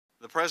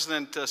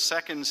president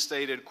second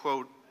stated,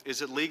 quote,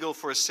 "Is it legal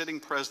for a sitting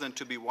president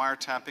to be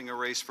wiretapping a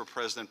race for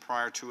president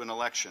prior to an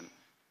election?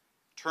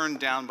 Turned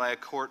down by a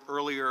court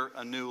earlier,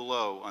 a new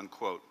low,"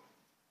 unquote.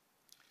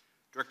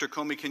 Director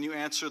Comey, can you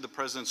answer the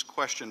president's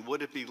question?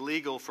 Would it be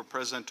legal for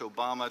President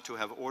Obama to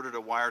have ordered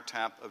a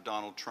wiretap of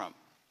Donald Trump?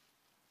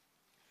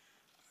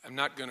 I'm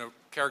not going to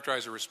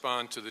characterize or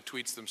respond to the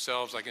tweets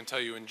themselves. I can tell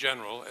you in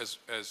general, as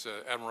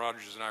Admiral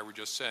Rogers and I were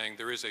just saying,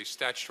 there is a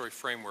statutory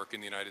framework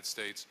in the United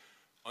States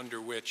under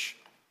which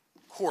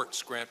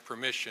courts grant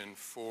permission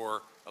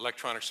for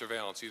electronic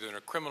surveillance, either in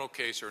a criminal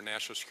case or a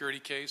national security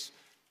case,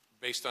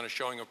 based on a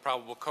showing of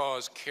probable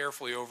cause,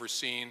 carefully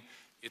overseen.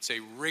 It's a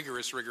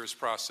rigorous, rigorous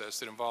process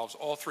that involves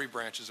all three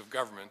branches of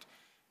government,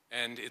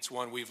 and it's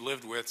one we've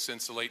lived with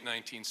since the late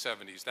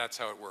 1970s. That's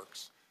how it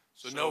works.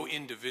 So no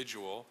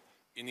individual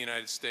in the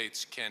United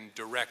States can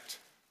direct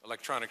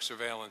electronic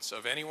surveillance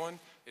of anyone.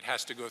 It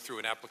has to go through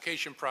an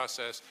application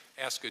process,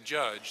 ask a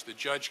judge. The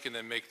judge can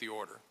then make the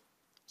order.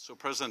 So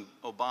President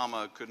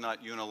Obama could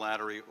not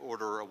unilaterally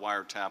order a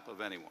wiretap of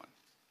anyone?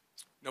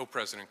 No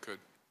president could.